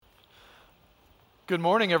Good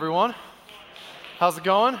morning, everyone. How's it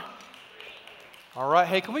going? All right.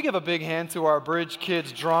 Hey, can we give a big hand to our Bridge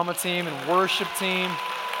Kids drama team and worship team?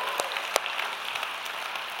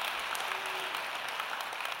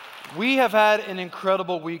 We have had an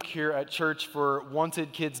incredible week here at church for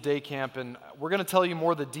Wanted Kids Day Camp, and we're going to tell you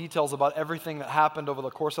more of the details about everything that happened over the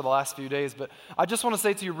course of the last few days, but I just want to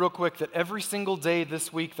say to you real quick that every single day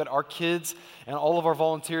this week that our kids and all of our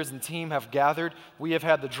volunteers and team have gathered, we have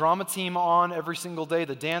had the drama team on every single day,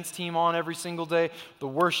 the dance team on every single day, the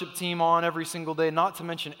worship team on every single day, not to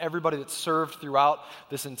mention everybody that served throughout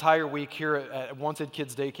this entire week here at Wanted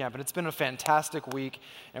Kids Day Camp, and it's been a fantastic week,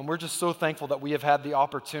 and we're just so thankful that we have had the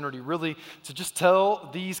opportunity really to just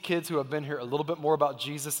tell these kids who have been here a little bit more about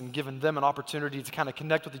Jesus and given them an opportunity to kind of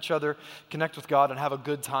connect with each other, connect with God, and have a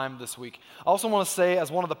good time this week. I also want to say,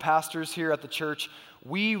 as one of the pastors here at the church,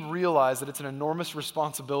 we realize that it's an enormous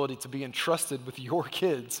responsibility to be entrusted with your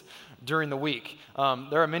kids during the week.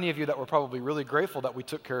 There are many of you that were probably really grateful that we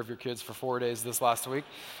took care of your kids for 4 days this last week.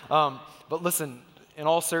 But listen, in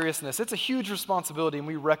all seriousness, it's a huge responsibility, and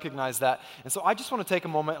we recognize that. And so I just want to take a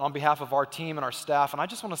moment on behalf of our team and our staff, and I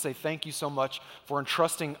just want to say thank you so much for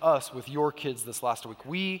entrusting us with your kids this last week.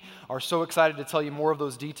 We are so excited to tell you more of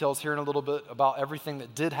those details here in a little bit about everything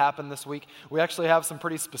that did happen this week. We actually have some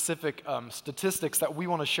pretty specific statistics that we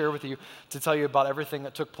want to share with you to tell you about everything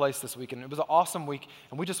that took place this week. And it was an awesome week,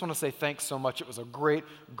 and we just want to say thanks so much. It was a great,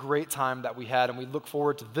 great time that we had, and we look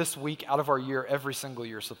forward to this week out of our year every single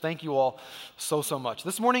year. So thank you all so much.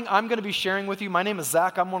 This morning, I'm going to be sharing with you. My name is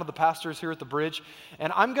Zach. I'm one of the pastors here at the Bridge,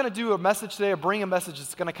 and I'm going to do a message today, bring a message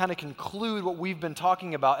that's going to kind of conclude what we've been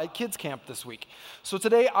talking about at Kids Camp this week. So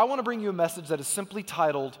today, I want to bring you a message that is simply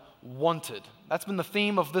titled Wanted. That's been the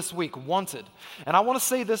theme of this week, Wanted. And I want to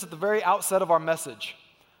say this at the very outset of our message.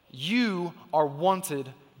 You are wanted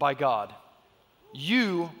by God.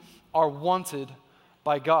 You are wanted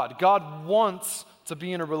by God. God wants to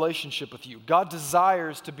be in a relationship with you. God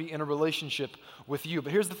desires to be in a relationship with you.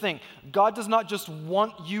 But here's the thing. God does not just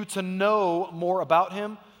want you to know more about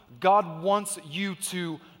Him. God wants you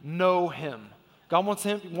to know Him. God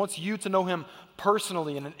wants you to know Him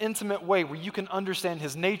personally in an intimate way where you can understand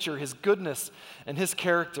His nature, His goodness, and His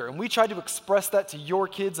character. And we tried to express that to your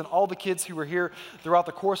kids and all the kids who were here throughout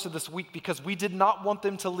the course of this week because we did not want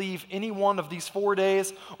them to leave any one of these 4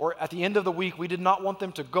 days or at the end of the week. We did not want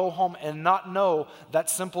them to go home and not know that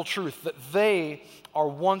simple truth, that they are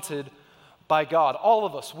wanted by God. All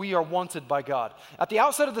of us, we are wanted by God. At the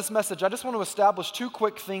outset of this message, I just want to establish two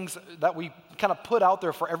quick things that we kind of put out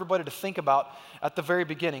there for everybody to think about at the very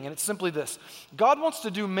beginning, and it's simply this. God wants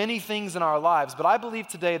to do many things in our lives, but I believe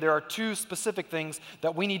today there are two specific things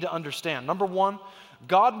that we need to understand. Number one,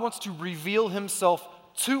 God wants to reveal Himself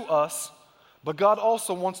to us, but God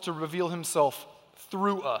also wants to reveal Himself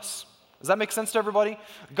through us. Does that make sense to everybody?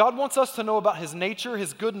 God wants us to know about His nature,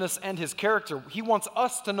 His goodness, and His character. He wants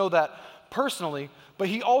us to know that personally, but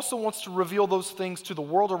He also wants to reveal those things to the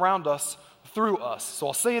world around us through us. So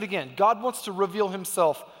I'll say it again. God wants to reveal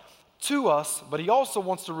Himself to us, but He also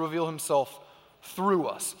wants to reveal Himself through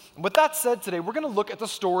us. And with that said, today we're going to look at the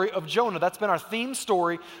story of Jonah. That's been our theme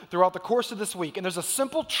story throughout the course of this week. And there's a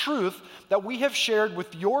simple truth that we have shared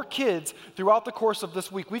with your kids throughout the course of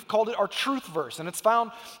this week. We've called it our truth verse, and it's found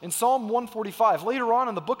in Psalm 145. Later on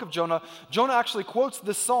in the book of Jonah, Jonah actually quotes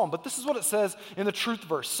this psalm, but this is what it says in the truth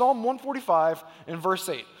verse. Psalm 145 in verse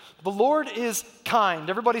 8. The Lord is kind.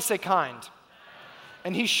 Everybody say kind.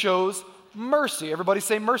 And He shows mercy. Everybody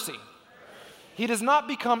say mercy. He does not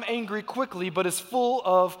become angry quickly, but is full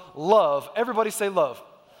of love. Everybody say love.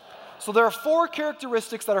 So there are four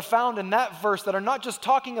characteristics that are found in that verse that are not just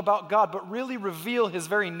talking about God, but really reveal His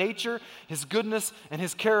very nature, His goodness, and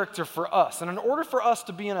His character for us. And in order for us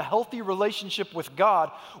to be in a healthy relationship with God,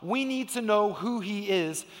 we need to know who He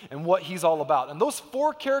is and what He's all about. And those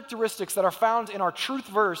four characteristics that are found in our truth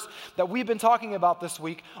verse that we've been talking about this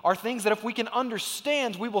week are things that if we can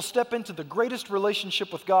understand, we will step into the greatest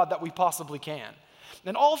relationship with God that we possibly can.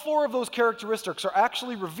 And all four of those characteristics are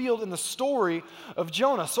actually revealed in the story of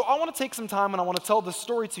Jonah. So I want to take some time and I want to tell this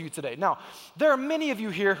story to you today. Now, there are many of you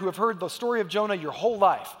here who have heard the story of Jonah your whole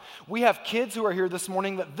life. We have kids who are here this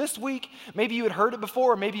morning that this week, maybe you had heard it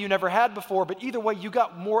before, or maybe you never had before, but either way, you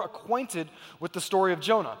got more acquainted with the story of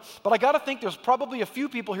Jonah. But I got to think there's probably a few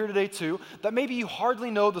people here today too that maybe you hardly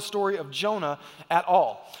know the story of Jonah at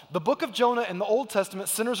all. The book of Jonah in the Old Testament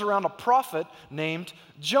centers around a prophet named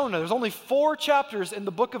Jonah. There's only 4 chapters in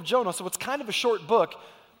the book of Jonah, so it's kind of a short book,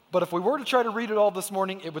 But if we were to try to read it all this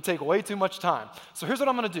morning, it would take way too much time. So here's what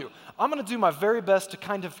I'm going to do. I'm going to do my very best to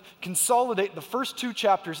kind of consolidate the first 2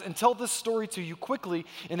 chapters and tell this story to you quickly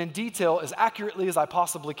and in detail as accurately as I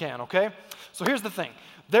possibly can, okay? So here's the thing.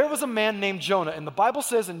 There was a man named Jonah, and the Bible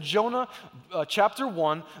says in Jonah chapter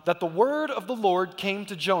 1 that the word of the Lord came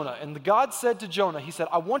to Jonah. And God said to Jonah, he said,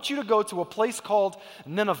 I want you to go to a place called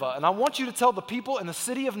Nineveh, and I want you to tell the people in the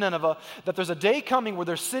city of Nineveh that there's a day coming where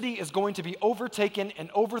their city is going to be overtaken and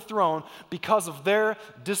overthrown because of their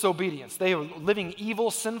disobedience. They are living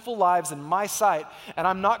evil, sinful lives in my sight, and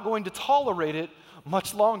I'm not going to tolerate it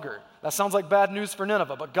much longer. That sounds like bad news for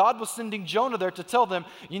Nineveh, but God was sending Jonah there to tell them,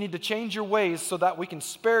 you need to change your ways so that we can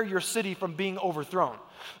spare your city from being overthrown.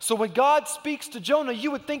 So when God speaks to Jonah, you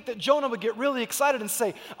would think that Jonah would get really excited and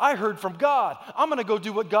say, I heard from God. I'm going to go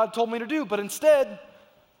do what God told me to do. But instead,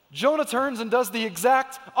 Jonah turns and does the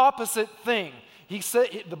exact opposite thing.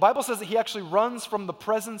 The Bible says that he actually runs from the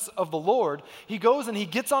presence of the Lord. He goes and he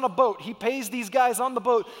gets on a boat. He pays these guys on the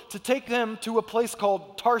boat to take them to a place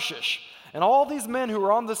called Tarshish. And all these men who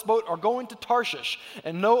are on this boat are going to Tarshish.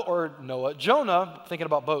 And Jonah, thinking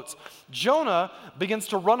about boats, Jonah begins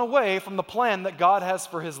to run away from the plan that God has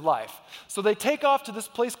for his life. So they take off to this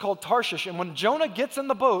place called Tarshish. And when Jonah gets in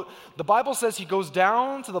the boat, the Bible says he goes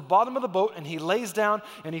down to the bottom of the boat and he lays down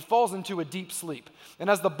and he falls into a deep sleep. And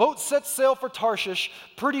as the boat sets sail for Tarshish,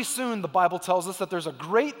 pretty soon the Bible tells us that there's a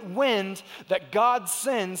great wind that God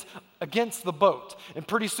sends against the boat. And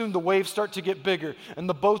pretty soon the waves start to get bigger, and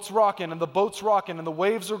the boat's rocking, and the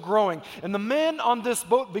waves are growing. And the men on this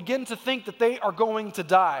boat begin to think that they are going to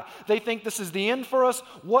die. They think this is the end for us.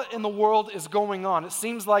 What in the world is going on? It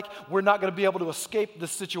seems like we're not going to be able to escape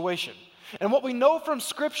this situation. And what we know from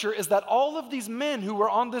Scripture is that all of these men who were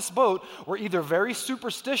on this boat were either very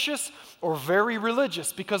superstitious or very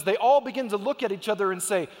religious, because they all begin to look at each other and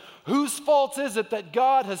say, whose fault is it that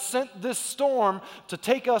God has sent this storm to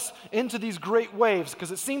take us into these great waves?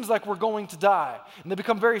 Because it seems like we're going to die. And they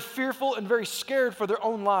become very fearful and very scared for their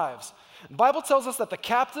own lives. The Bible tells us that the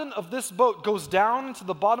captain of this boat goes down into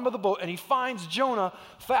the bottom of the boat and he finds Jonah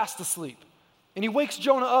fast asleep. And he wakes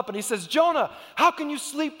Jonah up and he says, Jonah, how can you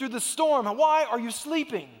sleep through the storm? Why are you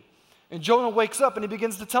sleeping? And Jonah wakes up and he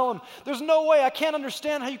begins to tell him, there's no way, I can't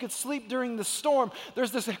understand how you could sleep during this storm.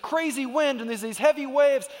 There's this crazy wind and there's these heavy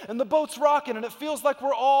waves and the boat's rocking and it feels like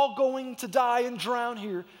we're all going to die and drown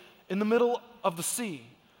here in the middle of the sea.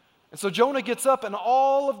 And so Jonah gets up and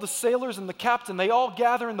all of the sailors and the captain, they all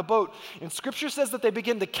gather in the boat. And Scripture says that they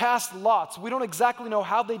begin to cast lots. We don't exactly know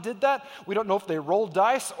how they did that. We don't know if they rolled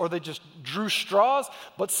dice or they just drew straws.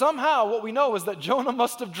 But somehow what we know is that Jonah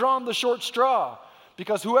must have drawn the short straw.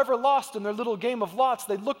 Because whoever lost in their little game of lots,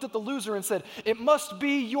 they looked at the loser and said, it must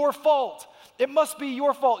be your fault. It must be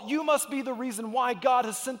your fault. You must be the reason why God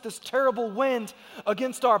has sent this terrible wind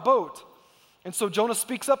against our boat. And so Jonah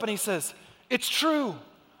speaks up and he says, it's true.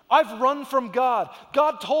 I've run from God.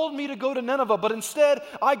 God told me to go to Nineveh, but instead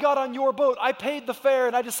I got on your boat. I paid the fare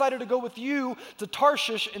and I decided to go with you to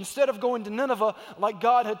Tarshish instead of going to Nineveh like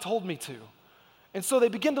God had told me to. And so they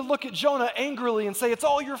begin to look at Jonah angrily and say, it's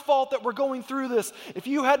all your fault that we're going through this. If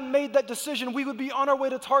you hadn't made that decision, we would be on our way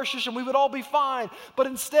to Tarshish and we would all be fine. But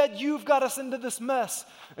instead, you've got us into this mess.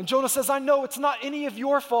 And Jonah says, I know it's not any of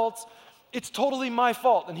your faults. It's totally my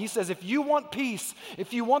fault. And he says, if you want peace,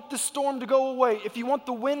 if you want the storm to go away, if you want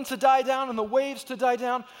the wind to die down and the waves to die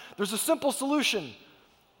down, there's a simple solution.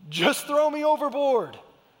 Just throw me overboard.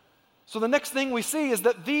 So the next thing we see is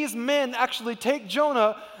that these men actually take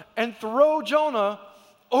Jonah and throw Jonah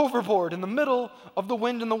overboard in the middle of the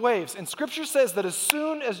wind and the waves. And Scripture says that as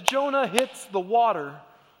soon as Jonah hits the water,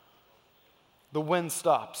 the wind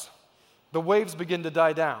stops. The waves begin to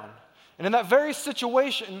die down. And in that very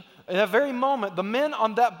situation, in that very moment, the men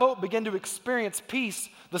on that boat began to experience peace,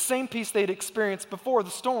 the same peace they'd experienced before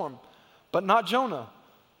the storm. But not Jonah.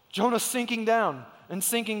 Jonah's sinking down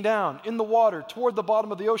in the water toward the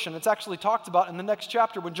bottom of the ocean. It's actually talked about in the next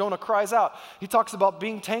chapter when Jonah cries out. He talks about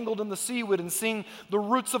being tangled in the seaweed and seeing the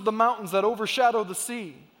roots of the mountains that overshadow the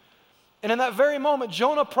sea. And in that very moment,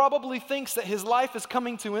 Jonah probably thinks that his life is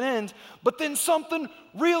coming to an end, but then something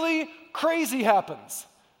really crazy happens.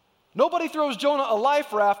 Nobody throws Jonah a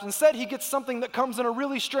life raft. Instead, he gets something that comes in a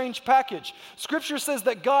really strange package. Scripture says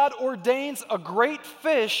that God ordains a great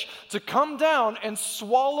fish to come down and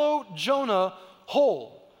swallow Jonah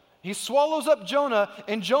whole. He swallows up Jonah,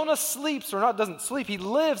 and Jonah doesn't sleep. He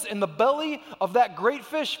lives in the belly of that great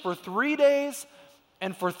fish for 3 days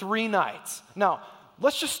and for 3 nights. Now,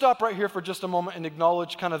 let's just stop right here for just a moment and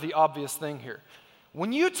acknowledge kind of the obvious thing here.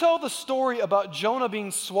 When you tell the story about Jonah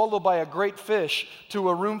being swallowed by a great fish to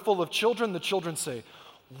a room full of children, the children say,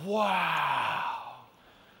 wow.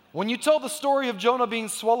 When you tell the story of Jonah being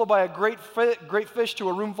swallowed by a great fish to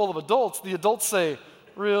a room full of adults, the adults say,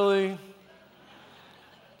 "Really?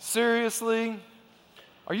 Seriously?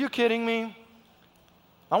 Are you kidding me?"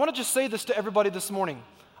 I want to just say this to everybody this morning.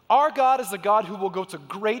 Our God is a God who will go to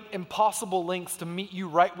great impossible lengths to meet you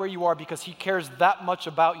right where you are because he cares that much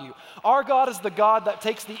about you. Our God is the God that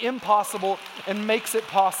takes the impossible and makes it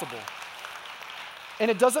possible. And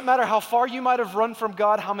it doesn't matter how far you might have run from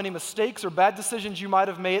God, how many mistakes or bad decisions you might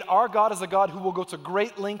have made, our God is a God who will go to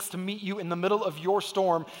great lengths to meet you in the middle of your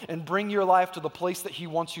storm and bring your life to the place that he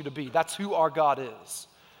wants you to be. That's who our God is.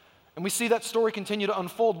 And we see that story continue to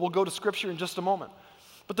unfold. We'll go to Scripture in just a moment.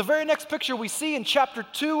 But the very next picture we see in chapter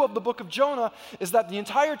 2 of the book of Jonah is that the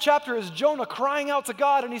entire chapter is Jonah crying out to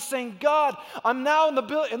God, and he's saying, "God, I'm now in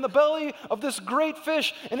the belly of this great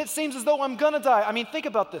fish, and it seems as though I'm going to die." I mean, think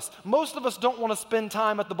about this. Most of us don't want to spend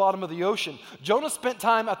time at the bottom of the ocean. Jonah spent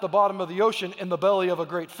time at the bottom of the ocean in the belly of a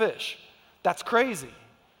great fish. That's crazy.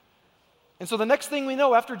 And so the next thing we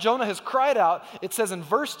know, after Jonah has cried out, it says in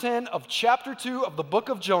verse 10 of chapter 2 of the book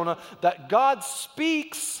of Jonah that God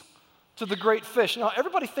speaks to the great fish. Now,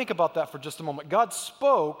 everybody think about that for just a moment. God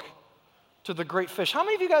spoke to the great fish. How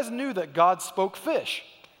many of you guys knew that God spoke fish?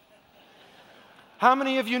 How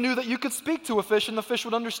many of you knew that you could speak to a fish and the fish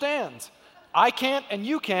would understand? I can't and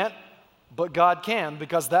you can't, but God can,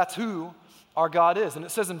 because that's who our God is. And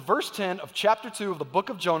it says in verse 10 of chapter 2 of the book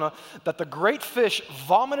of Jonah that the great fish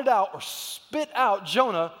vomited out or spit out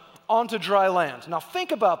Jonah onto dry land. Now,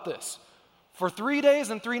 think about this. For 3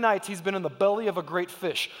 days and 3 nights, he's been in the belly of a great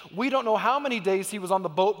fish. We don't know how many days he was on the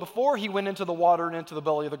boat before he went into the water and into the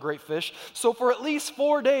belly of the great fish. So for at least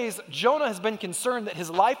 4 days, Jonah has been concerned that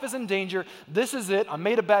his life is in danger. This is it. I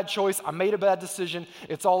made a bad choice. I made a bad decision.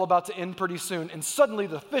 It's all about to end pretty soon. And suddenly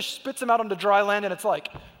the fish spits him out onto dry land, and it's like,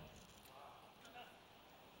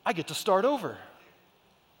 I get to start over.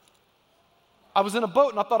 I was in a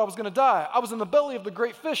boat and I thought I was going to die. I was in the belly of the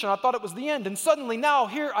great fish and I thought it was the end. And suddenly now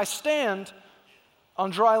here I stand on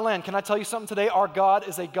dry land. Can I tell you something today? Our God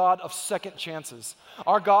is a God of second chances.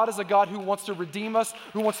 Our God is a God who wants to redeem us,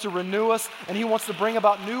 who wants to renew us, and he wants to bring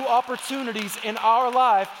about new opportunities in our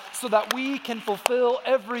life so that we can fulfill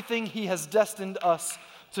everything he has destined us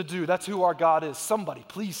to do. That's who our God is. Somebody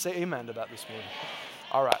please say amen to that this morning.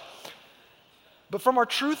 All right. But from our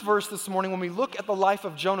truth verse this morning, when we look at the life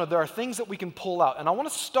of Jonah, there are things that we can pull out. And I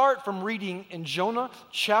want to start from reading in Jonah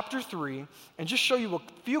chapter 3 and just show you a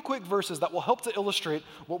few quick verses that will help to illustrate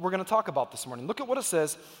what we're going to talk about this morning. Look at what it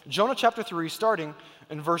says, Jonah chapter 3, starting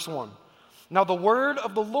in verse 1. Now the word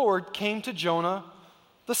of the Lord came to Jonah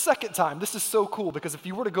the second time. This is so cool because if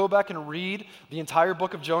you were to go back and read the entire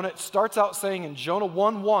book of Jonah, it starts out saying in Jonah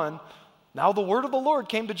 1:1, now the word of the Lord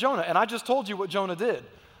came to Jonah. And I just told you what Jonah did.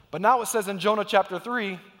 But now it says in Jonah chapter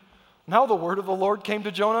 3, now the word of the Lord came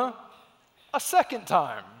to Jonah a second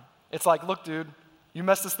time. It's like, look, dude, you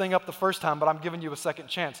messed this thing up the first time, but I'm giving you a second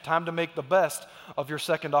chance. Time to make the best of your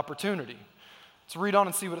second opportunity. Let's read on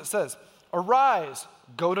and see what it says. Arise,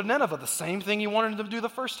 go to Nineveh, the same thing you wanted them to do the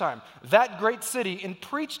first time, that great city, and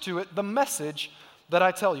preach to it the message that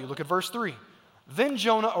I tell you. Look at verse 3. Then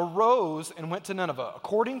Jonah arose and went to Nineveh,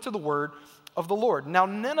 according to the word of the Lord. Now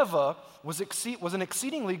Nineveh was an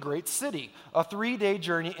exceedingly great city, a 3-day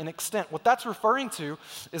journey in extent. What that's referring to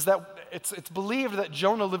is that it's believed that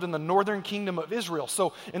Jonah lived in the northern kingdom of Israel.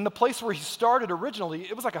 So in the place where he started originally,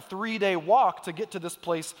 it was like a 3-day walk to get to this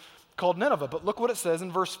place called Nineveh. But look what it says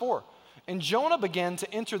in verse 4. And Jonah began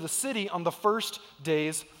to enter the city on the first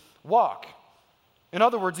day's walk. In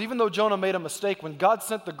other words, even though Jonah made a mistake, when God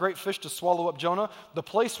sent the great fish to swallow up Jonah, the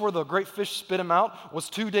place where the great fish spit him out was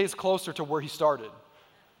 2 days closer to where he started.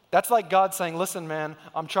 That's like God saying, listen, man,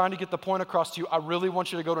 I'm trying to get the point across to you. I really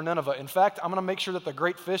want you to go to Nineveh. In fact, I'm going to make sure that the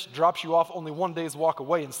great fish drops you off only 1 day's walk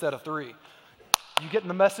away instead of 3. You getting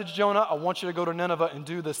the message, Jonah? I want you to go to Nineveh and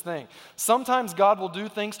do this thing. Sometimes God will do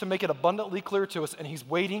things to make it abundantly clear to us, and he's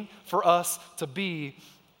waiting for us to be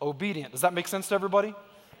obedient. Does that make sense to everybody?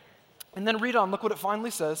 And then read on, look what it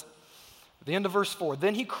finally says. At the end of verse 4,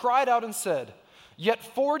 then he cried out and said, yet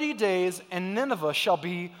 40 days and Nineveh shall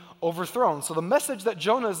be overthrown. So the message that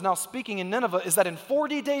Jonah is now speaking in Nineveh is that in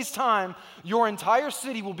 40 days' time, your entire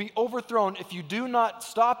city will be overthrown if you do not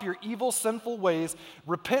stop your evil, sinful ways,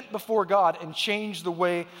 repent before God, and change the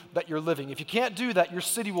way that you're living. If you can't do that, your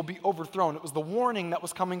city will be overthrown. It was the warning that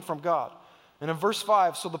was coming from God. And in verse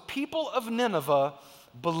 5, so the people of Nineveh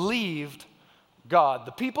believed God.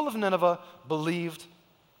 The people of Nineveh believed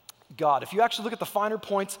God. If you actually look at the finer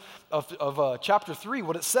points of chapter 3,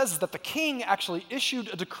 what it says is that the king actually issued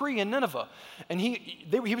a decree in Nineveh. And he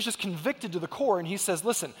was just convicted to the core. And he says,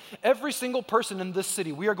 listen, every single person in this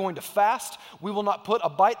city, we are going to fast. We will not put a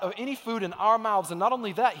bite of any food in our mouths. And not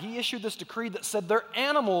only that, he issued this decree that said their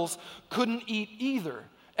animals couldn't eat either.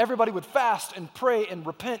 Everybody would fast and pray and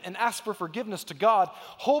repent and ask for forgiveness to God,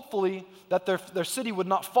 hopefully that their city would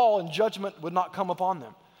not fall and judgment would not come upon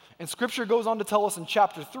them. And Scripture goes on to tell us in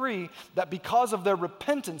chapter 3 that because of their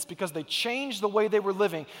repentance, because they changed the way they were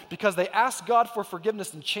living, because they asked God for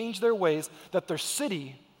forgiveness and changed their ways, that their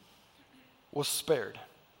city was spared.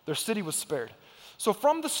 Their city was spared. So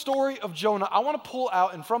from the story of Jonah, I want to pull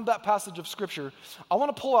out, and from that passage of Scripture, I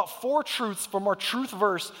want to pull out 4 truths from our truth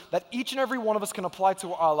verse that each and every one of us can apply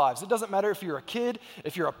to our lives. It doesn't matter if you're a kid,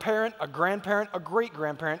 if you're a parent, a grandparent, a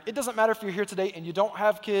great-grandparent. It doesn't matter if you're here today and you don't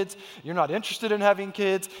have kids, you're not interested in having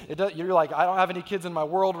kids. You're like, I don't have any kids in my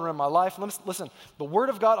world or in my life. Listen, the Word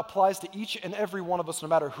of God applies to each and every one of us no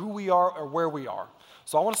matter who we are or where we are.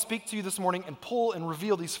 So I want to speak to you this morning and pull and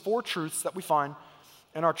reveal these 4 truths that we find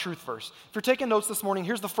in our truth verse. If you're taking notes this morning,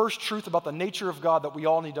 here's the first truth about the nature of God that we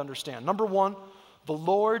all need to understand. Number 1, the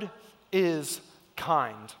Lord is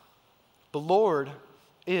kind. The Lord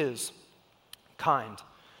is kind.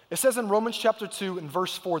 It says in Romans chapter 2 and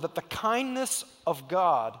verse 4 that the kindness of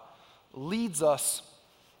God leads us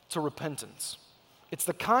to repentance. It's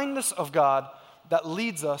the kindness of God that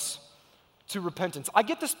leads us to repentance. I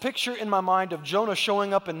get this picture in my mind of Jonah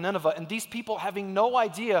showing up in Nineveh and these people having no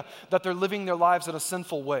idea that they're living their lives in a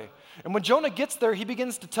sinful way. And when Jonah gets there, he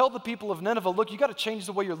begins to tell the people of Nineveh, look, you got to change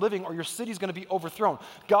the way you're living or your city's going to be overthrown.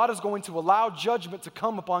 God is going to allow judgment to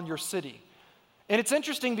come upon your city. And it's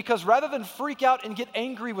interesting because rather than freak out and get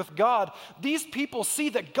angry with God, these people see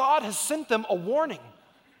that God has sent them a warning.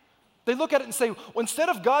 They look at it and say, well, instead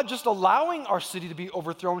of God just allowing our city to be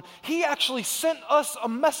overthrown, He actually sent us a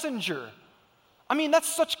messenger. I mean,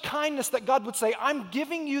 that's such kindness that God would say, I'm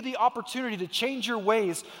giving you the opportunity to change your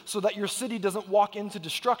ways so that your city doesn't walk into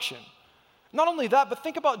destruction. Not only that, but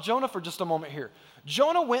think about Jonah for just a moment here.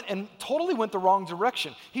 Jonah went the wrong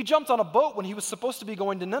direction. He jumped on a boat when he was supposed to be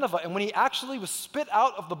going to Nineveh, and when he actually was spit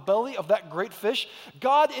out of the belly of that great fish,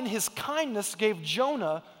 God in His kindness gave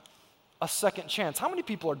Jonah a second chance. How many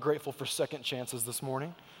people are grateful for second chances this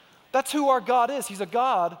morning? That's who our God is. He's a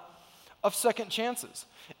God of second chances.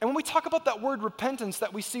 And when we talk about that word repentance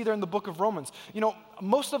that we see there in the book of Romans,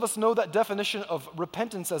 most of us know that definition of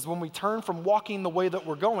repentance as when we turn from walking the way that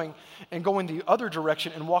we're going and going the other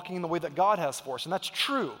direction and walking in the way that God has for us. And that's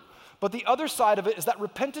true. But the other side of it is that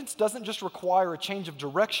repentance doesn't just require a change of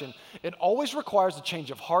direction. It always requires a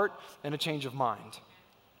change of heart and a change of mind.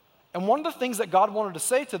 And one of the things that God wanted to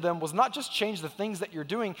say to them was not just change the things that you're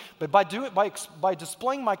doing, but by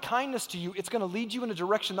displaying my kindness to you, it's going to lead you in a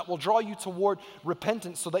direction that will draw you toward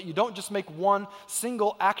repentance so that you don't just make one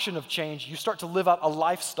single action of change, you start to live out a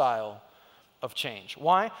lifestyle of change.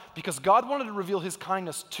 Why? Because God wanted to reveal His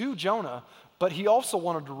kindness to Jonah, but He also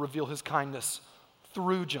wanted to reveal His kindness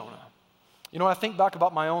through Jonah. When I think back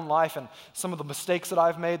about my own life and some of the mistakes that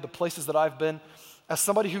I've made, the places that I've been, as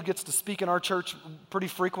somebody who gets to speak in our church pretty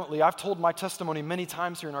frequently, I've told my testimony many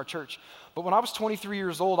times here in our church. But when I was 23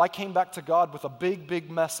 years old, I came back to God with a big, big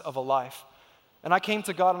mess of a life. And I came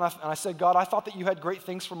to God and I said, God, I thought that you had great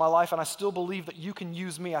things for my life, and I still believe that you can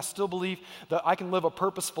use me. I still believe that I can live a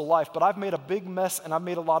purposeful life. But I've made a big mess and I've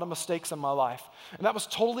made a lot of mistakes in my life. And that was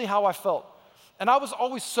totally how I felt. And I was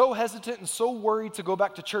always so hesitant and so worried to go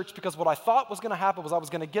back to church because what I thought was going to happen was I was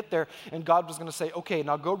going to get there and God was going to say, okay,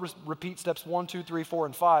 now go repeat steps 1, 2, 3, 4,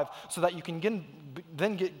 and 5 so that you can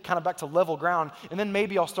then get kind of back to level ground, and then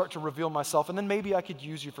maybe I'll start to reveal myself, and then maybe I could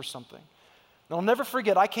use you for something. And I'll never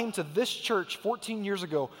forget, I came to this church 14 years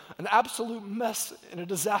ago, an absolute mess and a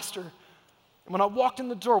disaster. And when I walked in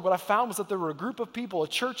the door, what I found was that there were a group of people, a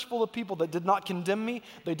church full of people that did not condemn me,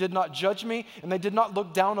 they did not judge me, and they did not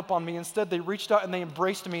look down upon me. Instead, they reached out and they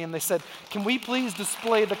embraced me and they said, can we please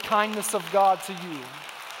display the kindness of God to you?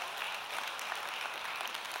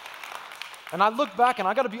 And I look back, and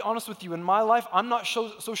I got to be honest with you, in my life, I'm not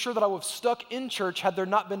so sure that I would have stuck in church had there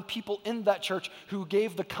not been people in that church who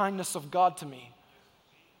gave the kindness of God to me.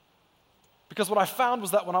 Because what I found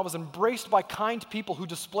was that when I was embraced by kind people who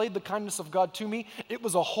displayed the kindness of God to me, it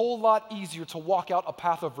was a whole lot easier to walk out a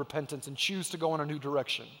path of repentance and choose to go in a new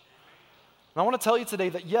direction. And I want to tell you today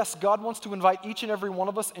that yes, God wants to invite each and every one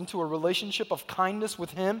of us into a relationship of kindness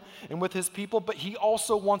with Him and with His people, but He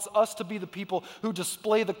also wants us to be the people who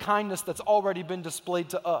display the kindness that's already been displayed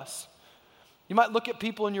to us. You might look at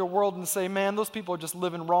people in your world and say, man, those people are just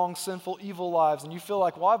living wrong, sinful, evil lives. And you feel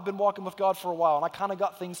like, well, I've been walking with God for a while and I kind of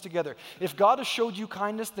got things together. If God has showed you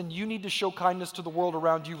kindness, then you need to show kindness to the world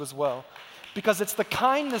around you as well. Because it's the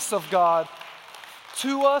kindness of God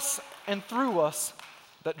to us and through us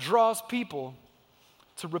that draws people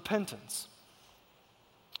to repentance.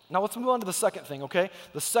 Now let's move on to the second thing, okay?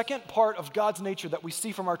 The second part of God's nature that we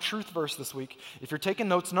see from our truth verse this week. If you're taking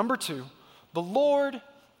notes, number 2, the Lord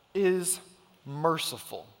is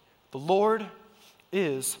merciful. The Lord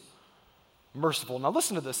is merciful. Now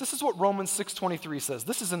listen to this. This is what Romans 6:23 says.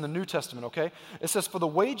 This is in the New Testament, okay? It says, for the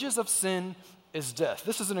wages of sin is death.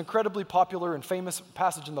 This is an incredibly popular and famous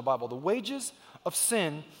passage in the Bible. The wages of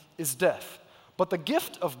sin is death. But the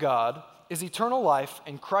gift of God is eternal life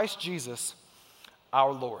in Christ Jesus,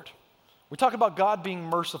 our Lord. We talk about God being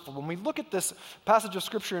merciful. When we look at this passage of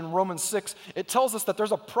Scripture in Romans 6, it tells us that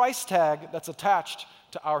there's a price tag that's attached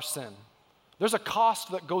to our sin. There's a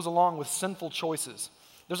cost that goes along with sinful choices.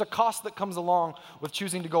 There's a cost that comes along with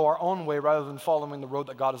choosing to go our own way rather than following the road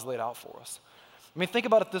that God has laid out for us. I mean, think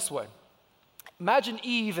about it this way. Imagine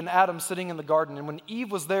Eve and Adam sitting in the garden, and when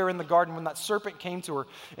Eve was there in the garden, when that serpent came to her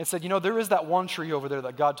and said, there is that one tree over there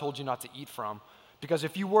that God told you not to eat from. Because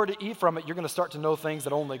if you were to eat from it, you're going to start to know things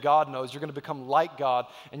that only God knows. You're going to become like God,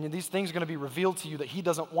 and these things are going to be revealed to you that He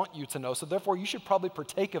doesn't want you to know. So therefore, you should probably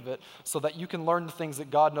partake of it so that you can learn the things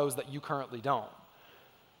that God knows that you currently don't.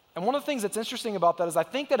 And one of the things that's interesting about that is I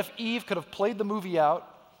think that if Eve could have played the movie out,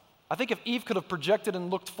 I think if Eve could have projected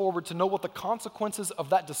and looked forward to know what the consequences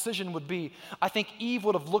of that decision would be, I think Eve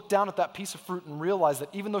would have looked down at that piece of fruit and realized that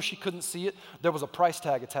even though she couldn't see it, there was a price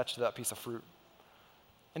tag attached to that piece of fruit.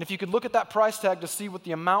 And if you could look at that price tag to see what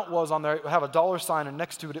the amount was on there, it would have a dollar sign, and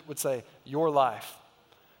next to it, it would say, your life.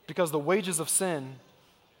 Because the wages of sin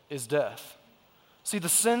is death. See, the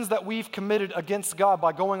sins that we've committed against God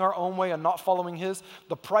by going our own way and not following His,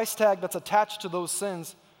 the price tag that's attached to those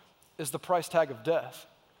sins is the price tag of death.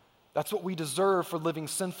 That's what we deserve for living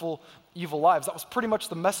sinful, evil lives. That was pretty much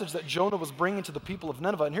the message that Jonah was bringing to the people of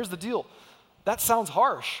Nineveh. And here's the deal. That sounds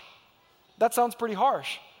harsh. That sounds pretty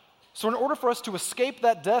harsh. So in order for us to escape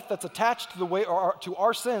that death that's attached to the way to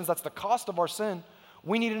our sins, that's the cost of our sin,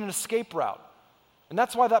 we need an escape route. And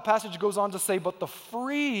that's why that passage goes on to say, but the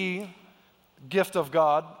free gift of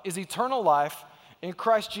God is eternal life in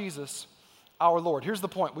Christ Jesus, our Lord. Here's the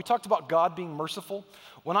point. We talked about God being merciful.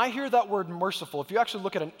 When I hear that word merciful, if you actually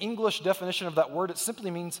look at an English definition of that word, it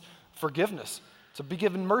simply means forgiveness. To be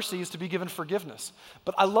given mercy is to be given forgiveness.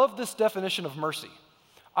 But I love this definition of mercy.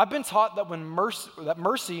 I've been taught that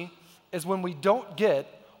mercy is when we don't get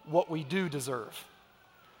what we do deserve.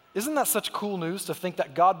 Isn't that such cool news to think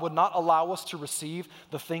that God would not allow us to receive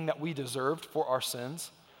the thing that we deserved for our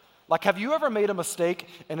sins? Like, have you ever made a mistake,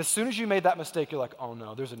 and as soon as you made that mistake, you're like, oh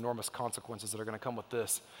no, there's enormous consequences that are going to come with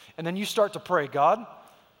this. And then you start to pray, God,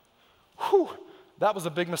 that was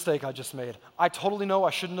a big mistake I just made. I totally know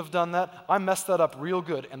I shouldn't have done that. I messed that up real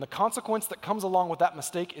good. And the consequence that comes along with that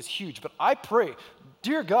mistake is huge. But I pray,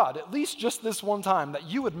 dear God, at least just this one time, that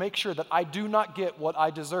you would make sure that I do not get what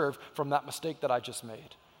I deserve from that mistake that I just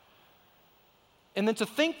made. And then to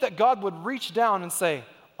think that God would reach down and say,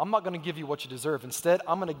 I'm not going to give you what you deserve. Instead,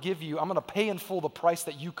 I'm going to pay in full the price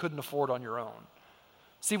that you couldn't afford on your own.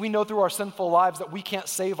 See, we know through our sinful lives that we can't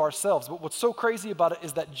save ourselves, but what's so crazy about it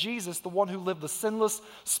is that Jesus, the one who lived the sinless,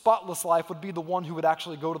 spotless life, would be the one who would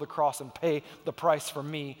actually go to the cross and pay the price for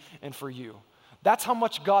me and for you. That's how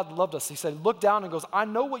much God loved us. He said, look down and goes, I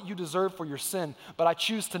know what you deserve for your sin, but I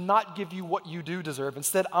choose to not give you what you do deserve.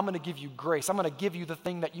 Instead, I'm going to give you grace. I'm going to give you the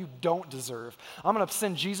thing that you don't deserve. I'm going to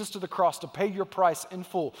send Jesus to the cross to pay your price in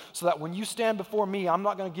full so that when you stand before me, I'm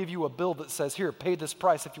not going to give you a bill that says, here, pay this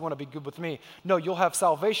price if you want to be good with me. No, you'll have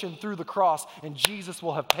salvation through the cross, and Jesus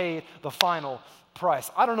will have paid the final price.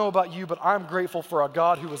 I don't know about you, but I'm grateful for a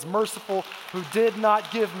God who was merciful, who did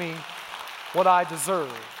not give me what I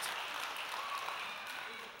deserved.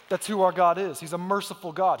 That's who our God is. He's a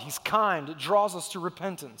merciful God. He's kind. It draws us to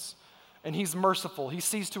repentance. And He's merciful. He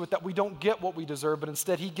sees to it that we don't get what we deserve, but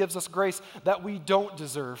instead He gives us grace that we don't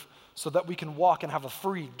deserve so that we can walk and have a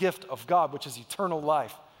free gift of God, which is eternal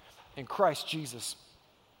life in Christ Jesus,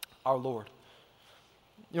 our Lord.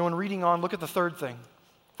 In reading on, look at the third thing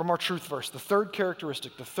from our truth verse, the third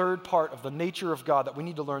characteristic, the third part of the nature of God that we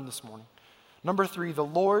need to learn this morning. Number 3, the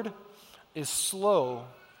Lord is slow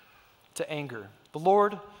to anger. The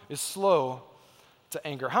Lord is slow to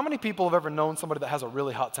anger. How many people have ever known somebody that has a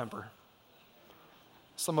really hot temper?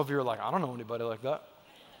 Some of you are like, I don't know anybody like that.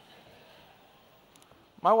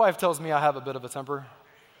 My wife tells me I have a bit of a temper.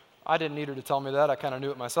 I didn't need her to tell me that. I kind of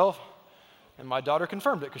knew it myself. And my daughter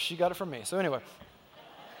confirmed it because she got it from me. So anyway,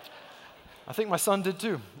 I think my son did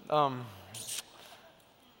too. But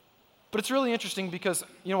it's really interesting because,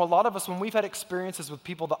 a lot of us, when we've had experiences with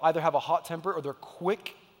people that either have a hot temper or they're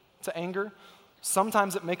quick to anger,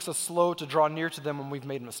 sometimes it makes us slow to draw near to them when we've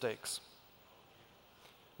made mistakes.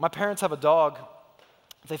 My parents have a dog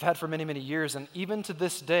they've had for many, many years, and even to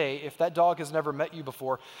this day, if that dog has never met you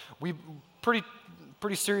before, we pretty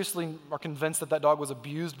seriously are convinced that dog was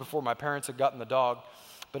abused before my parents had gotten the dog.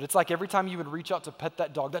 But it's like every time you would reach out to pet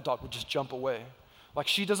that dog would just jump away. Like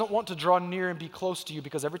she doesn't want to draw near and be close to you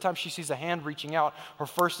because every time she sees a hand reaching out, her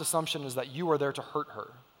first assumption is that you are there to hurt her.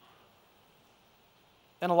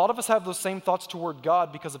 And a lot of us have those same thoughts toward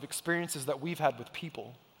God because of experiences that we've had with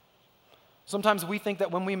people. Sometimes we think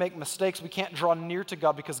that when we make mistakes, we can't draw near to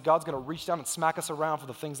God because God's going to reach down and smack us around for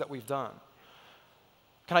the things that we've done.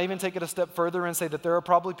 Can I even take it a step further and say that there are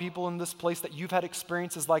probably people in this place that you've had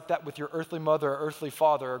experiences like that with your earthly mother or earthly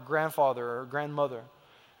father or grandfather or grandmother?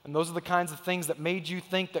 And those are the kinds of things that made you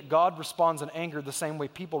think that God responds in anger the same way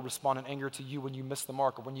people respond in anger to you when you miss the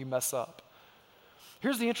mark or when you mess up.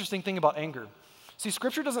 Here's the interesting thing about anger. See,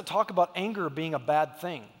 Scripture doesn't talk about anger being a bad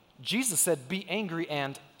thing. Jesus said, be angry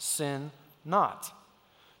and sin not.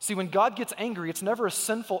 See, when God gets angry, it's never a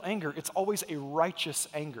sinful anger. It's always a righteous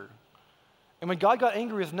anger. And when God got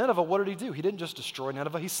angry with Nineveh, what did he do? He didn't just destroy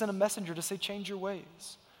Nineveh. He sent a messenger to say, change your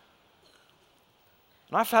ways.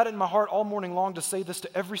 And I've had it in my heart all morning long to say this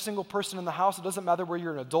to every single person in the house. It doesn't matter whether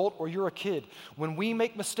you're an adult or you're a kid. When we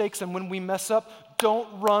make mistakes and when we mess up, don't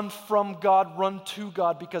run from God, run to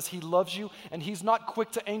God because he loves you and he's not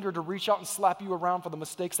quick to anger to reach out and slap you around for the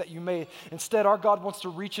mistakes that you made. Instead, our God wants to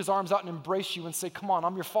reach his arms out and embrace you and say, come on,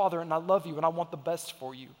 I'm your father and I love you and I want the best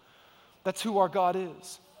for you. That's who our God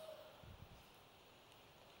is.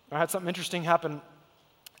 I had something interesting happen.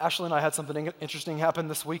 Ashley and I had something interesting happen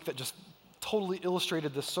this week that just totally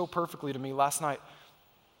illustrated this so perfectly to me last night.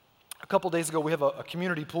 A couple days ago, we have a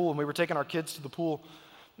community pool, and we were taking our kids to the pool.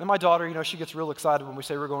 And my daughter, she gets real excited when we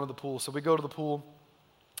say we're going to the pool. So we go to the pool,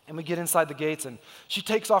 and we get inside the gates, and she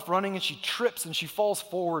takes off running, and she trips, and she falls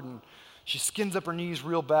forward, and she skins up her knees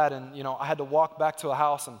real bad. And, I had to walk back to a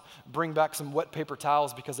house and bring back some wet paper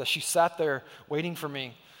towels because as she sat there waiting for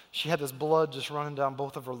me, she had this blood just running down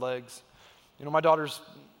both of her legs. My daughter's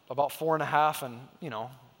about 4.5, and,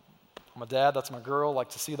 I'm a dad, that's my girl, like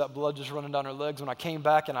to see that blood just running down her legs. When I came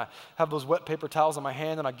back and I have those wet paper towels in my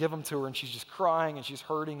hand and I give them to her and she's just crying and she's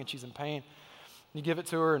hurting and she's in pain. You give it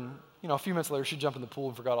to her and, a few minutes later she jumped in the pool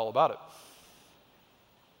and forgot all about it.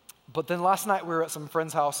 But then last night we were at some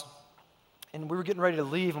friend's house and we were getting ready to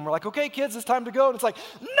leave and we're like, okay kids, it's time to go. And it's like,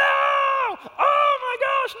 no! Oh my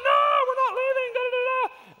gosh, no, we're not leaving, da,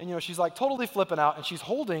 da, da. And she's like totally flipping out and she's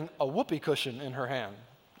holding a whoopee cushion in her hand,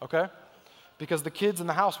 okay? Because the kids in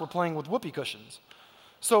the house were playing with whoopee cushions.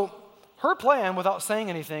 So her plan, without saying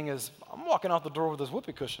anything, is I'm walking out the door with this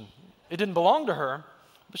whoopee cushion. It didn't belong to her,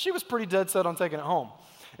 but she was pretty dead set on taking it home.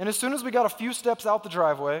 And as soon as we got a few steps out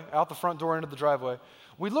the front door into the driveway,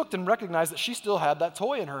 we looked and recognized that she still had that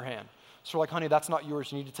toy in her hand. So we're like, honey, that's not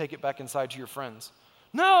yours. You need to take it back inside to your friends.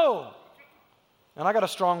 No! And I got a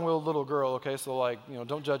strong-willed little girl, okay, so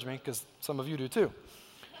don't judge me because some of you do too.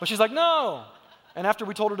 But she's like, no! And after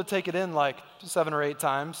we told her to take it in 7 or 8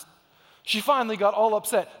 times, she finally got all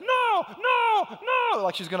upset. No, no, no,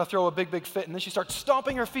 like she's going to throw a big, big fit. And then she starts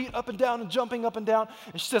stomping her feet up and down and jumping up and down.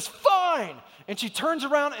 And she says, fine. And she turns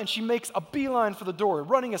around and she makes a beeline for the door,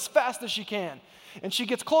 running as fast as she can. And she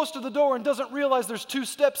gets close to the door and doesn't realize there's 2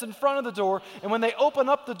 steps in front of the door. And when they open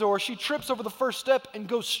up the door, she trips over the first step and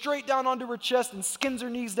goes straight down onto her chest and skins her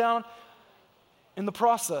knees down in the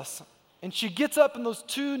process. And she gets up and those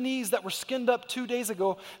 2 knees that were skinned up 2 days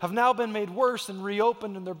ago have now been made worse and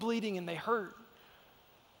reopened and they're bleeding and they hurt.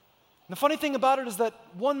 And the funny thing about it is that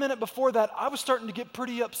 1 minute before that, I was starting to get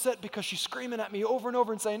pretty upset because she's screaming at me over and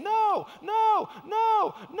over and saying, no, no,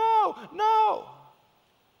 no, no, no.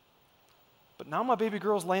 But now my baby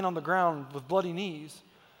girl's laying on the ground with bloody knees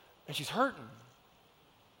and she's hurting.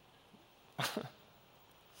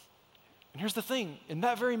 And here's the thing, in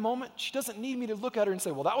that very moment, she doesn't need me to look at her and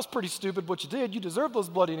say, well, that was pretty stupid what you did. You deserve those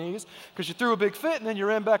bloody knees because you threw a big fit and then you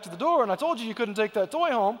ran back to the door and I told you couldn't take that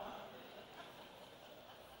toy home.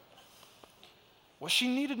 What she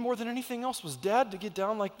needed more than anything else was Dad to get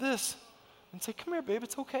down like this and say, come here, babe,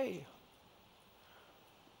 it's okay.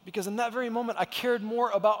 Because in that very moment, I cared more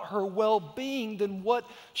about her well-being than what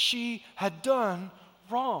she had done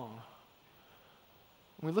wrong.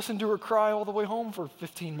 We listened to her cry all the way home for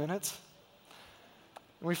 15 minutes.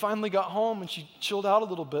 And we finally got home and she chilled out a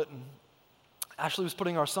little bit and Ashley was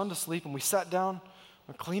putting our son to sleep and we sat down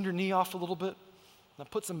and cleaned her knee off a little bit. And I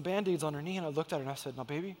put some Band-Aids on her knee and I looked at her and I said, now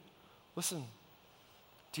baby, listen,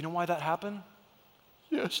 Do you know why that happened?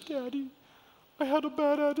 Yes, Daddy, I had a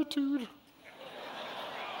bad attitude.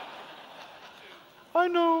 I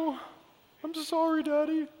know. I'm sorry,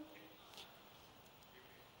 Daddy.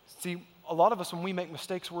 See, a lot of us, when we make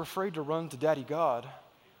mistakes, we're afraid to run to Daddy God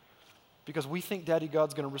because we think Daddy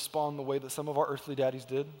God's going to respond the way that some of our earthly daddies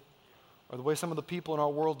did or the way some of the people in our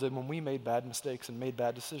world did when we made bad mistakes and made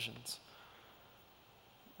bad decisions.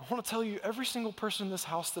 I want to tell you, every single person in this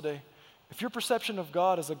house today, if your perception of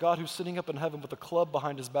God is a God who's sitting up in heaven with a club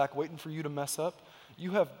behind his back waiting for you to mess up,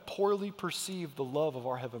 you have poorly perceived the love of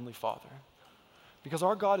our Heavenly Father. Because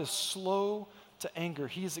our God is slow to anger.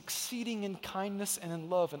 He is exceeding in kindness and in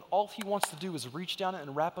love, and all he wants to do is reach down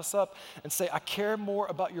and wrap us up and say, I care more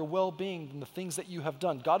about your well-being than the things that you have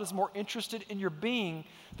done. God is more interested in your being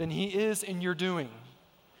than he is in your doing.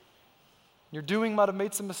 Your doing might have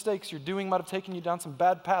made some mistakes. Your doing might have taken you down some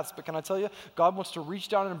bad paths, but can I tell you, God wants to reach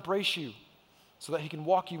down and embrace you so that he can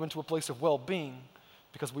walk you into a place of well-being,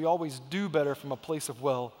 because we always do better from a place of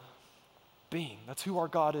well-being. That's who our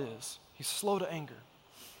God is. He's slow to anger.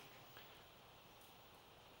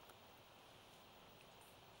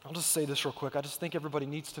 I'll just say this real quick. I just think everybody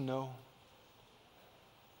needs to know.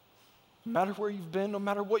 No matter where you've been, no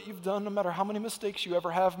matter what you've done, no matter how many mistakes you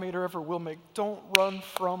ever have made or ever will make, don't run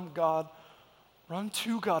from God. Run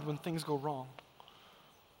to God when things go wrong.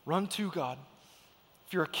 Run to God.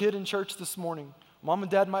 If you're a kid in church this morning, Mom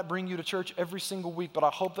and Dad might bring you to church every single week, but I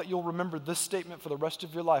hope that you'll remember this statement for the rest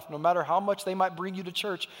of your life. No matter how much they might bring you to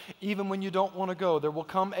church, even when you don't want to go, there will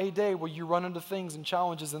come a day where you run into things and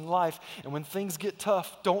challenges in life, and when things get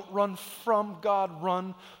tough, don't run from God,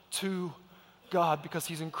 run to God, because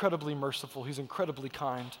he's incredibly merciful, he's incredibly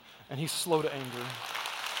kind, and he's slow to anger.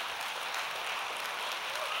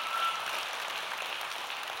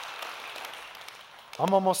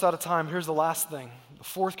 I'm almost out of time. Here's the last thing. The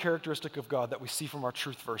fourth characteristic of God that we see from our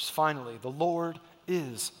truth verse. Finally, the Lord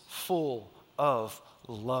is full of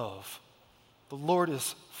love. The Lord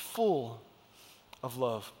is full of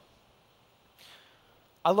love.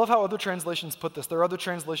 I love how other translations put this. There are other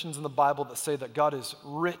translations in the Bible that say that God is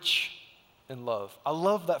rich in love. I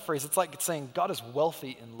love that phrase. It's like it's saying God is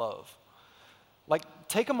wealthy in love. Like,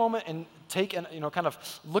 take a moment and kind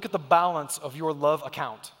of look at the balance of your love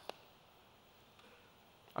account.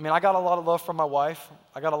 I mean, I got a lot of love from my wife.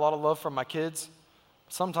 I got a lot of love from my kids.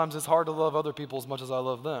 Sometimes it's hard to love other people as much as I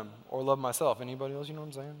love them or love myself. Anybody else, you know what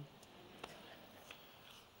I'm saying?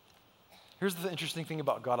 Here's the interesting thing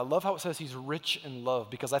about God. I love how it says he's rich in love,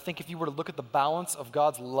 because I think if you were to look at the balance of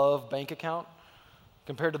God's love bank account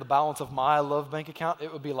compared to the balance of my love bank account,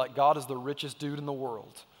 it would be like God is the richest dude in the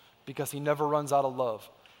world because he never runs out of love.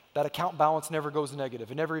 That account balance never goes negative.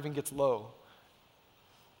 It never even gets low,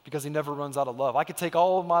 because he never runs out of love. I could take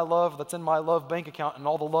all of my love that's in my love bank account and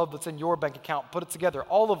all the love that's in your bank account, put it together,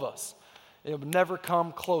 all of us. It would never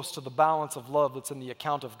come close to the balance of love that's in the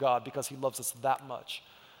account of God, because he loves us that much.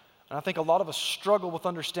 And I think a lot of us struggle with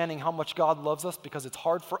understanding how much God loves us because it's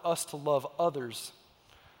hard for us to love others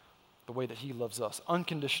the way that he loves us.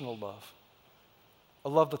 Unconditional love. A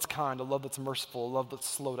love that's kind, a love that's merciful, a love that's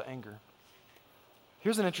slow to anger.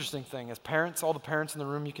 Here's an interesting thing. As parents, all the parents in the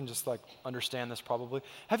room, you can just understand this probably.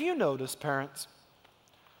 Have you noticed, parents,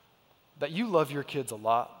 that you love your kids a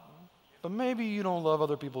lot, but maybe you don't love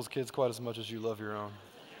other people's kids quite as much as you love your own?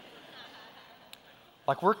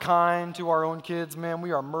 Like, we're kind to our own kids, man.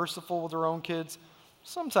 We are merciful with our own kids.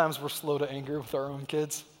 Sometimes we're slow to anger with our own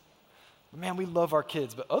kids. But man, we love our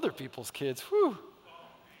kids, but other people's kids, whew.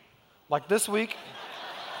 Like this week.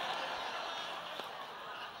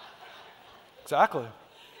 Exactly.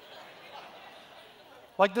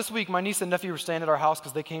 Like this week, my niece and nephew were staying at our house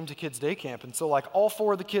because they came to kids' day camp. And so all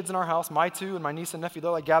four of the kids in our house, my two and my niece and nephew,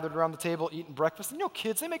 they're gathered around the table eating breakfast. And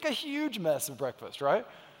kids, they make a huge mess of breakfast, right?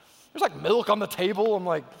 There's milk on the table. I'm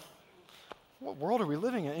like, what world are we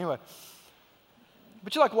living in? Anyway.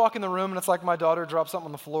 But you walk in the room and it's my daughter drops something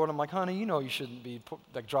on the floor and I'm like, honey, you shouldn't be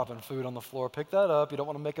dropping food on the floor. Pick that up. You don't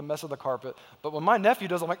want to make a mess of the carpet. But when my nephew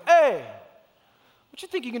does, I'm like, hey, what you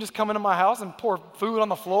think you can just come into my house and pour food on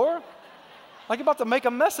the floor? You're about to make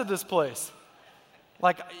a mess of this place.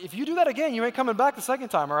 If you do that again, you ain't coming back the second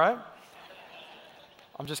time, all right?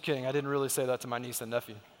 I'm just kidding. I didn't really say that to my niece and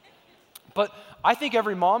nephew. But I think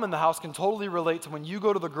every mom in the house can totally relate to when you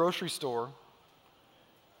go to the grocery store.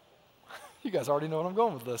 You guys already know what I'm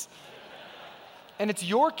going with this. And it's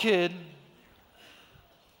your kid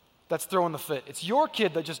that's throwing the fit. It's your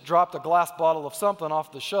kid that just dropped a glass bottle of something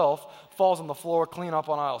off the shelf, falls on the floor, clean up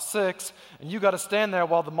on aisle 6, and you got to stand there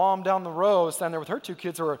while the mom down the row is standing there with her two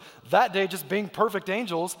kids who are that day just being perfect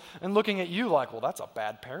angels and looking at you like, well, that's a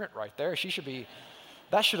bad parent right there. She should be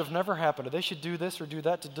that should have never happened, or they should do this or do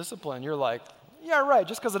that to discipline. You're like, yeah, right,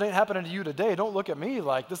 just because it ain't happening to you today, don't look at me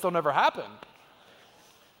like this don't ever happen.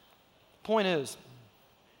 Point is,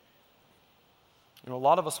 a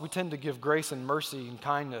lot of us, we tend to give grace and mercy and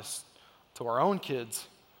kindness to our own kids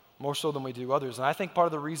more so than we do others. And I think part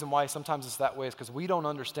of the reason why sometimes it's that way is because we don't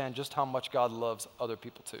understand just how much God loves other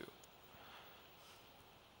people too.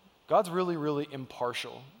 God's really, really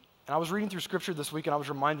impartial. And I was reading through Scripture this week and I was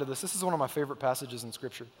reminded of this. This is one of my favorite passages in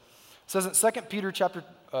Scripture. It says in 2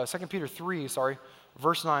 Peter 3,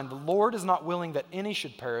 verse 9, the Lord is not willing that any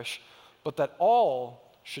should perish, but that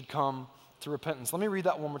all should come to repentance. Let me read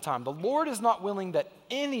that one more time. The Lord is not willing that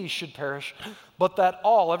any should perish, but that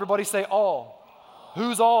all, everybody say all.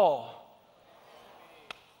 Who's all?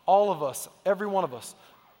 All of us, every one of us.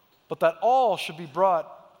 But that all should be brought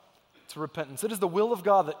to repentance. It is the will of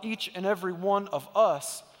God that each and every one of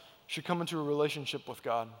us should come into a relationship with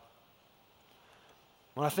God.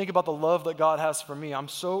 When I think about the love that God has for me, I'm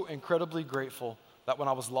so incredibly grateful that when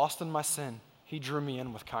I was lost in my sin, He drew me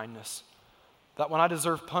in with kindness. That when I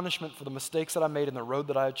deserved punishment for the mistakes that I made in the road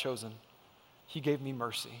that I had chosen, He gave me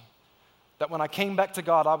mercy. That when I came back to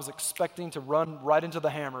God, I was expecting to run right into the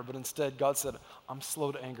hammer, but instead God said, I'm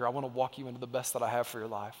slow to anger. I want to walk you into the best that I have for your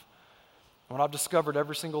life. And what I've discovered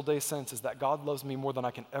every single day since is that God loves me more than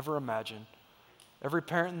I can ever imagine. Every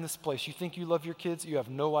parent in this place, you think you love your kids, you have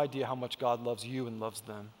no idea how much God loves you and loves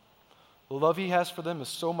them. The love He has for them is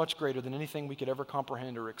so much greater than anything we could ever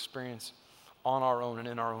comprehend or experience on our own and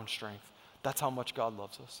in our own strength. That's how much God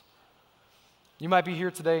loves us. You might be here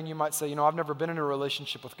today and you might say, I've never been in a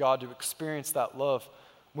relationship with God to experience that love.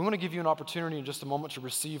 We want to give you an opportunity in just a moment to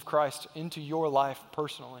receive Christ into your life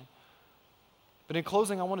personally. But in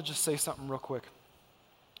closing, I want to just say something real quick.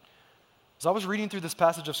 As I was reading through this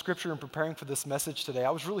passage of Scripture and preparing for this message today, I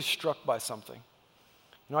was really struck by something.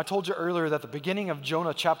 I told you earlier that the beginning of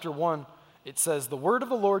Jonah chapter 1, it says, the word of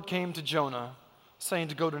the Lord came to Jonah, saying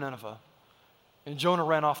to go to Nineveh. And Jonah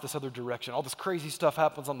ran off this other direction. All this crazy stuff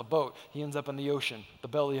happens on the boat. He ends up in the ocean, the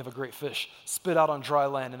belly of a great fish, spit out on dry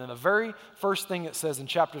land. And then the very first thing it says in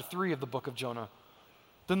chapter 3 of the book of Jonah,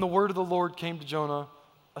 then the word of the Lord came to Jonah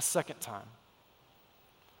a second time.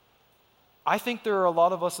 I think there are a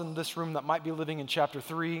lot of us in this room that might be living in chapter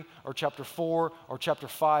 3 or chapter 4 or chapter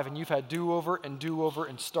 5, and you've had do-over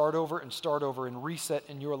and start over and reset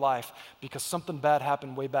in your life because something bad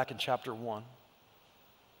happened way back in chapter 1.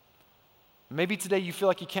 Maybe today you feel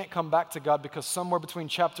like you can't come back to God because somewhere between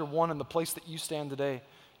chapter 1 and the place that you stand today,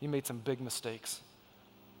 you made some big mistakes.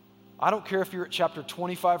 I don't care if you're at chapter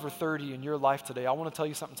 25 or 30 in your life today. I want to tell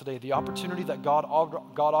you something today. The opportunity that God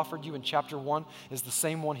offered you in chapter 1 is the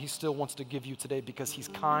same one He still wants to give you today because He's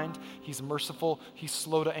kind, He's merciful, He's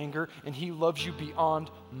slow to anger, and He loves you beyond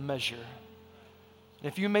measure.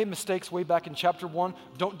 And if you made mistakes way back in chapter 1,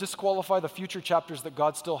 don't disqualify the future chapters that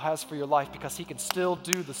God still has for your life because He can still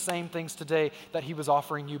do the same things today that He was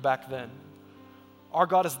offering you back then. Our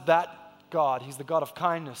God is that God. He's the God of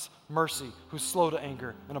kindness, mercy, who's slow to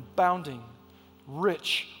anger, and abounding,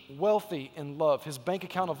 rich, wealthy in love. His bank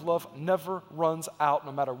account of love never runs out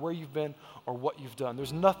no matter where you've been or what you've done.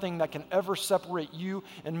 There's nothing that can ever separate you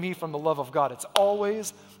and me from the love of God. It's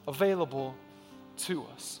always available to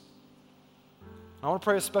us. I want to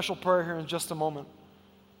pray a special prayer here in just a moment.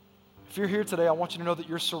 If you're here today, I want you to know that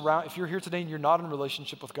if you're here today and you're not in a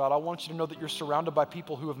relationship with God, I want you to know that you're surrounded by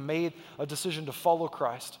people who have made a decision to follow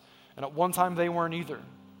Christ. And at one time they weren't either.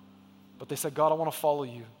 But they said, God, I want to follow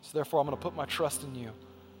you. So therefore, I'm going to put my trust in you.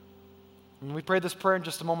 When we pray this prayer in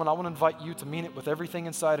just a moment, I want to invite you to mean it with everything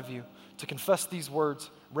inside of you, to confess these words,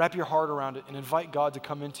 wrap your heart around it, and invite God to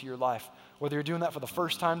come into your life. Whether you're doing that for the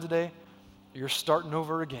first time today, or you're starting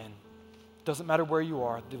over again. Doesn't matter where you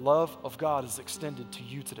are, the love of God is extended to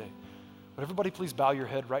you today. Would everybody please bow your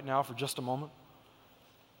head right now for just a moment?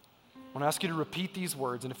 I want to ask you to repeat these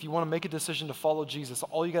words, and if you want to make a decision to follow Jesus,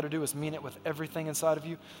 all you got to do is mean it with everything inside of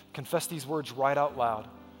you. Confess these words right out loud,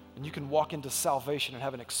 and you can walk into salvation and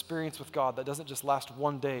have an experience with God that doesn't just last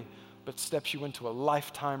one day, but steps you into a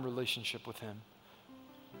lifetime relationship with Him.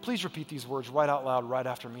 Please repeat these words right out loud right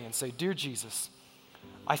after me and say, Dear Jesus,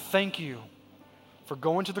 I thank you for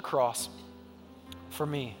going to the cross for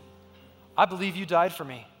me. I believe you died for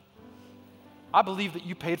me. I believe that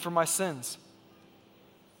you paid for my sins.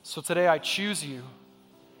 So today I choose you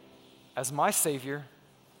as my Savior,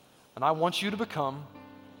 and I want you to become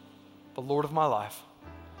the Lord of my life.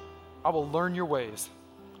 I will learn your ways.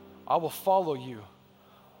 I will follow you.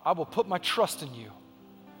 I will put my trust in you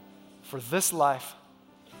for this life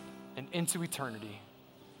and into eternity.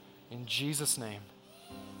 In Jesus' name,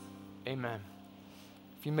 amen.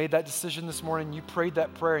 If you made that decision this morning, you prayed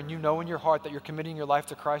that prayer, and you know in your heart that you're committing your life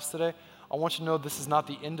to Christ today, I want you to know this is not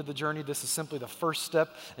the end of the journey. This is simply the first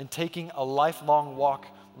step in taking a lifelong walk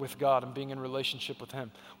with God and being in relationship with Him.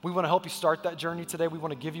 We want to help you start that journey today. We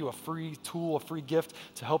want to give you a free tool, a free gift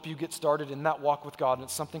to help you get started in that walk with God. And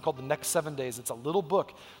it's something called the Next 7 Days. It's a little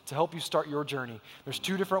book to help you start your journey. There's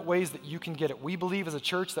 2 different ways that you can get it. We believe as a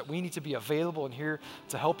church that we need to be available and here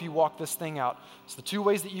to help you walk this thing out. So the 2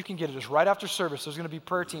 ways that you can get it is right after service. There's going to be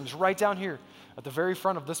prayer teams right down here at the very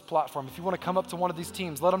front of this platform. If you want to come up to one of these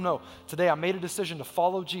teams, let them know, today I made a decision to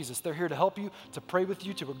follow Jesus. They're here to help you, to pray with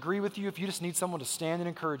you, to agree with you. If you just need someone to stand and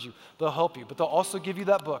encourage you, they'll help you. But they'll also give you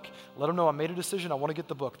that book. Let them know, I made a decision, I want to get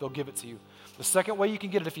the book. They'll give it to you. The second way you can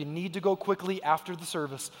get it, if you need to go quickly after the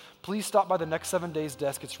service, please stop by the Next 7 Days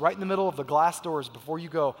desk. It's right in the middle of the glass doors before you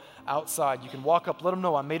go outside. You can walk up, let them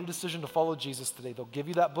know, I made a decision to follow Jesus today. They'll give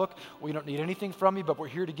you that book. We don't need anything from you, but we're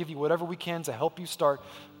here to give you whatever we can to help you start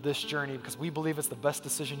this journey because we believe it's the best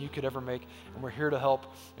decision you could ever make, and we're here to help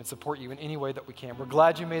and support you in any way that we can. We're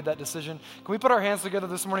glad you made that decision. Can we put our hands together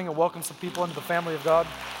this morning and welcome some people into the family of God?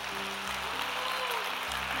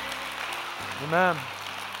 Amen.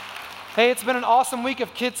 Hey, it's been an awesome week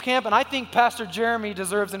of kids camp, and I think Pastor Jeremy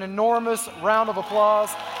deserves an enormous round of applause.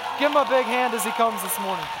 Give him a big hand as he comes this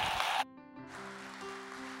morning.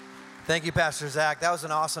 Thank you, Pastor Zach. That was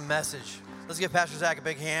an awesome message. Let's give Pastor Zach a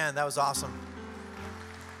big hand. That was awesome.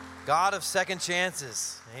 God of second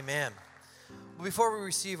chances. Amen. Well, before we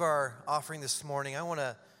receive our offering this morning, I want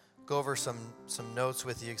to go over some notes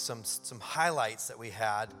with you, some highlights that we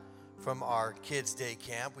had from our Kids Day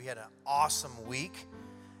Camp. We had an awesome week.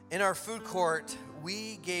 In our food court,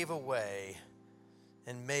 we gave away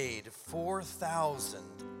and made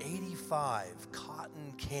 4,085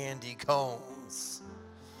 cotton candy cones.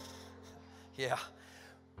 Yeah.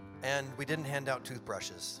 And we didn't hand out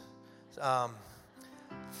toothbrushes.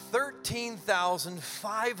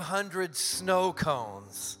 13,500 snow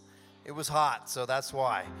cones. It was hot, so that's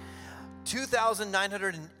why.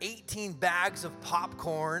 2,918 bags of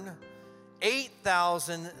popcorn.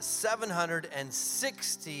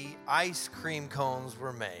 8,760 ice cream cones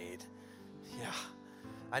were made. Yeah,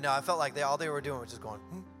 I know. I felt like all they were doing was just going,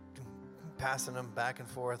 passing them back and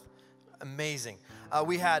forth. Amazing.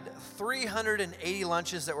 We had 380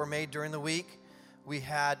 lunches that were made during the week. We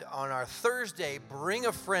had on our Thursday, Bring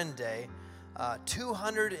a Friend Day,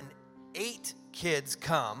 208 kids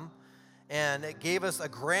come, and it gave us a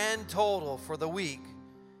grand total for the week,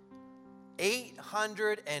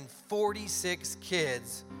 846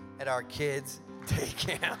 kids at our Kids Day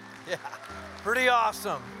Camp. Yeah, pretty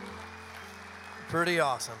awesome. Pretty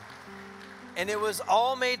awesome. And it was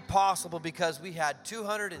all made possible because we had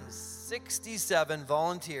 267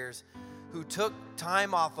 volunteers who took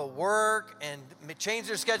time off of work and changed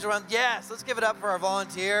their schedule around. Yes, let's give it up for our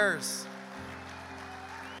volunteers.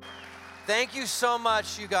 Thank you so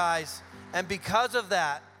much, you guys. And because of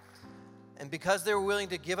that, and because they were willing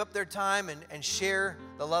to give up their time and share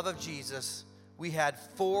the love of Jesus, we had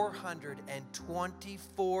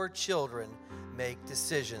 424 children make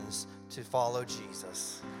decisions to follow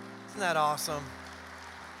Jesus. Isn't that awesome?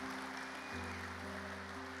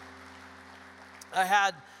 I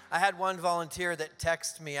had one volunteer that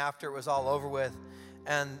texted me after it was all over with,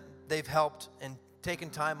 and they've helped and taken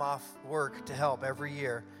time off work to help every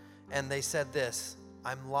year. And they said this: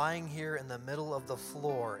 I'm lying here in the middle of the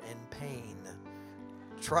floor in pain,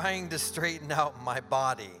 trying to straighten out my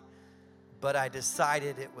body, but I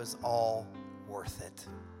decided it was all worth it.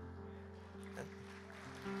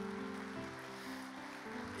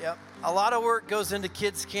 Yep, a lot of work goes into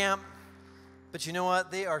kids camp, but you know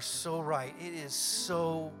what? They are so right. It is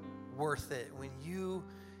so worth it when you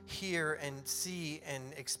hear and see and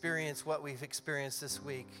experience what we've experienced this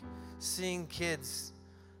week. Seeing kids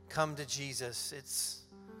come to Jesus, it's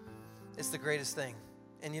the greatest thing.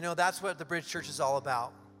 And you know, that's what the Bridge Church is all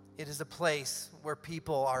about. It is a place where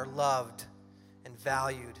people are loved and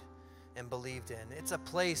valued and believed in. It's a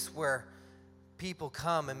place where people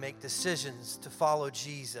come and make decisions to follow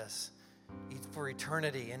Jesus for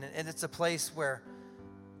eternity. And it's a place where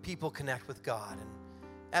people connect with God. And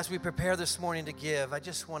as we prepare this morning to give, I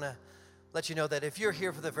just want to let you know that if you're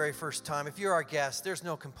here for the very first time, if you're our guest, there's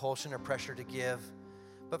no compulsion or pressure to give.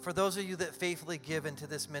 But for those of you that faithfully give into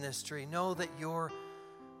this ministry, know that your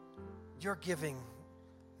giving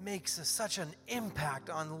makes such an impact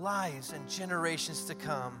on lives and generations to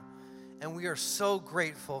come. And we are so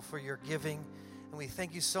grateful for your giving. And we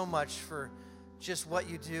thank you so much for just what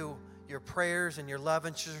you do, your prayers and your love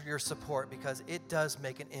and your support, because it does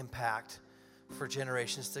make an impact for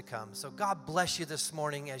generations to come. So God bless you this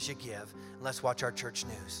morning as you give. And let's watch our church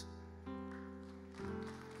news.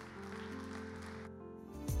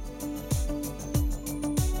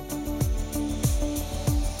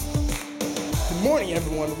 Good morning,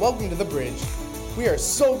 everyone. Welcome to The Bridge. We are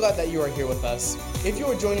so glad that you are here with us. If you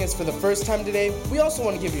are joining us for the first time today, we also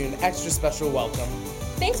want to give you an extra special welcome.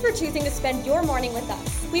 Thanks for choosing to spend your morning with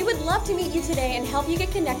us. We would love to meet you today and help you get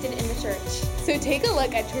connected in the church. So take a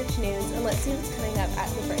look at church news and let's see what's coming up at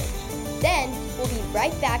The Bridge. Then, we'll be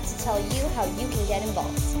right back to tell you how you can get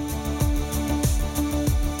involved.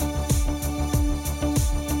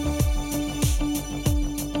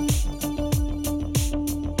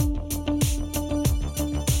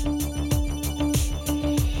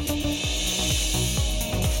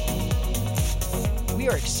 We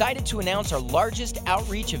are excited to announce our largest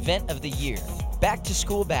outreach event of the year, Back to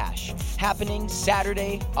School Bash, happening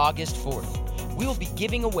Saturday, August 4th. We will be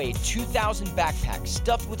giving away 2,000 backpacks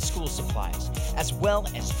stuffed with school supplies, as well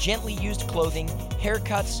as gently used clothing,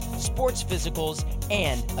 haircuts, sports physicals,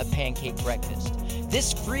 and a pancake breakfast.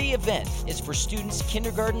 This free event is for students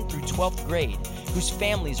kindergarten through 12th grade whose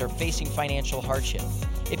families are facing financial hardship.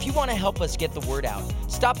 If you want to help us get the word out,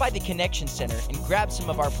 stop by the Connection Center and grab some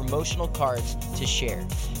of our promotional cards to share.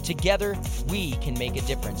 Together, we can make a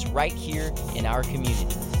difference right here in our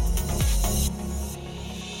community.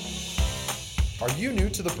 Are you new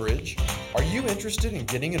to The Bridge? Are you interested in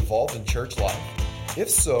getting involved in church life? If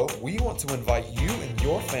so, we want to invite you and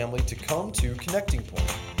your family to come to Connecting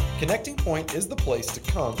Point. Connecting Point is the place to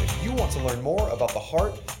come if you want to learn more about the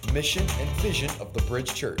heart, mission, and vision of The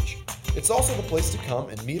Bridge Church. It's also the place to come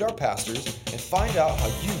and meet our pastors and find out how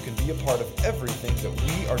you can be a part of everything that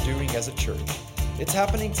we are doing as a church. It's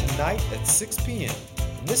happening tonight at 6 p.m.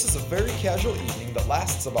 And this is a very casual evening that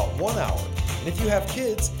lasts about 1 hour. And if you have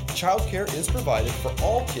kids, childcare is provided for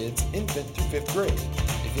all kids infant through 5th grade.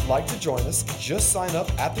 If you'd like to join us, just sign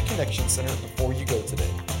up at the Connection Center before you go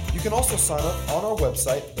today. You can also sign up on our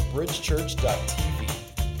website,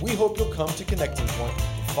 thebridgechurch.tv. We hope you'll come to Connecting Point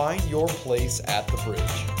and find your place at The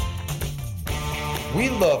Bridge. We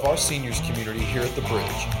love our seniors community here at The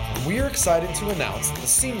Bridge. We are excited to announce that the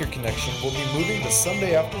Senior Connection will be moving to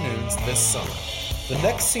Sunday afternoons this summer. The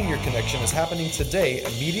next Senior Connection is happening today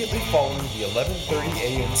immediately following the 11:30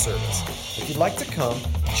 a.m. service. If you'd like to come,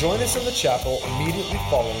 join us in the chapel immediately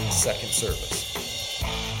following the second service.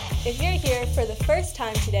 If you're here for the first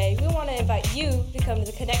time today, we want to invite you to come to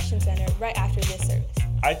the Connection Center right after this service.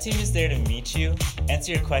 Our team is there to meet you,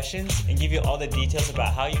 answer your questions, and give you all the details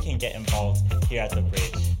about how you can get involved here at The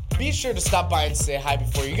Bridge. Be sure to stop by and say hi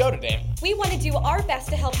before you go today. We want to do our best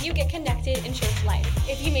to help you get connected in church life.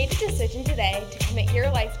 If you made a decision today to commit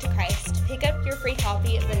your life to Christ, pick up your free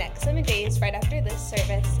copy of the Next 7 Days right after this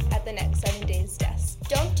service at the Next 7 Days desk.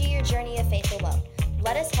 Don't do your journey of faith alone.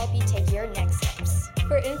 Let us help you take your next steps.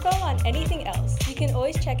 For info on anything else, you can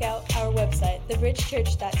always check out our website,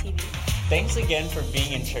 thebridgechurch.tv. Thanks again for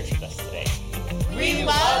being in church with us today. We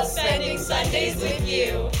love spending Sundays with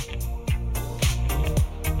you.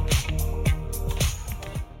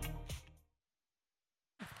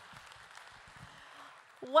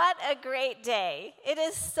 What a great day. It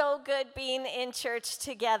is so good being in church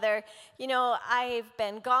together. You know, I've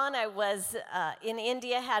been gone. I was in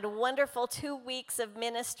India, had a wonderful 2 weeks of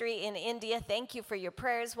ministry in India. Thank you for your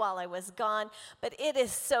prayers while I was gone. But it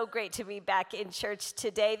is so great to be back in church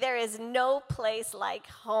today. There is no place like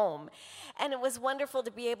home. And it was wonderful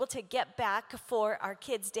to be able to get back for our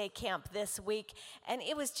Kids' Day Camp this week. And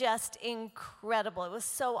it was just incredible. It was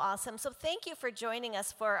so awesome. So thank you for joining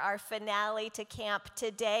us for our finale to camp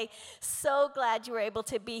today. So glad you were able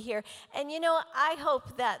to be here. And you know, I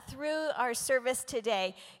hope that through our service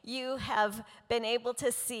today, you have been able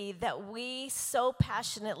to see that we so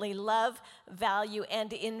passionately love, value,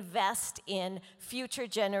 and invest in future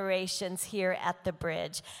generations here at The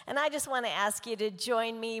Bridge. And I just want to ask you to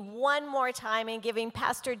join me one more time in giving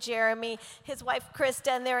Pastor Jeremy, his wife Krista,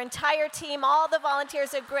 and their entire team, all the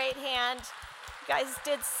volunteers, a great hand. You guys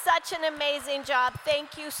did such an amazing job.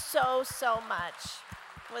 Thank you so, so much.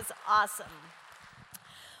 It was awesome.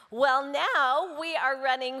 Well, now we are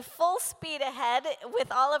running full speed ahead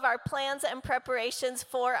with all of our plans and preparations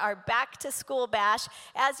for our Back to School Bash.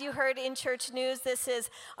 As you heard in church news, this is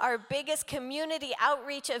our biggest community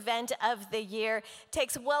outreach event of the year. It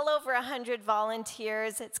takes well over 100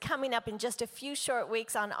 volunteers. It's coming up in just a few short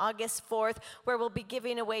weeks on August 4th, where we'll be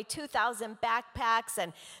giving away 2,000 backpacks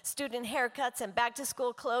and student haircuts and back to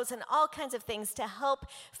school clothes and all kinds of things to help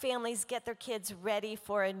families get their kids ready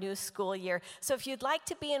for a new school year. So if you'd like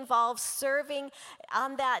to be involved serving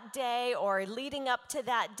on that day or leading up to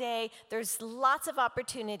that day, there's lots of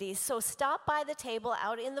opportunities. So stop by the table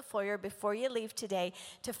out in the foyer before you leave today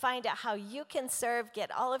to find out how you can serve, get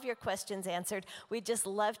all of your questions answered. We'd just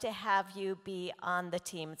love to have you be on the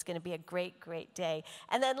team. It's going to be a great, great day.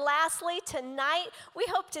 And then lastly, tonight, we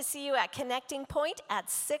hope to see you at Connecting Point at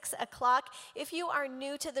 6 o'clock. If you are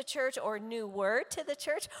new to the church or newer to the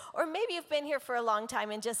church, or maybe you've been here for a long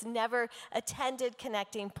time and just never attended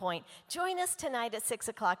Connecting Point, join us tonight at 6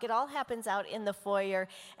 o'clock. It all happens out in the foyer,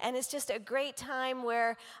 and it's just a great time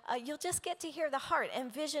where you'll just get to hear the heart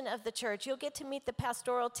and vision of the church. You'll get to meet the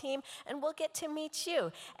pastoral team, and we'll get to meet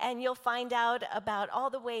you, and you'll find out about all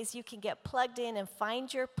the ways you can get plugged in and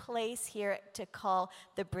find your place here to call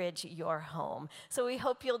the Bridge your home. So we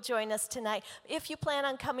hope you'll join us tonight. If you plan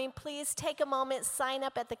on coming, please take a moment, sign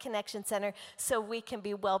up at the Connection Center so we can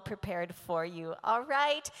be well prepared for you. All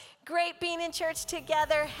right? Great being in church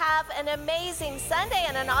together. Have an amazing Sunday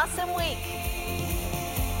and an awesome week.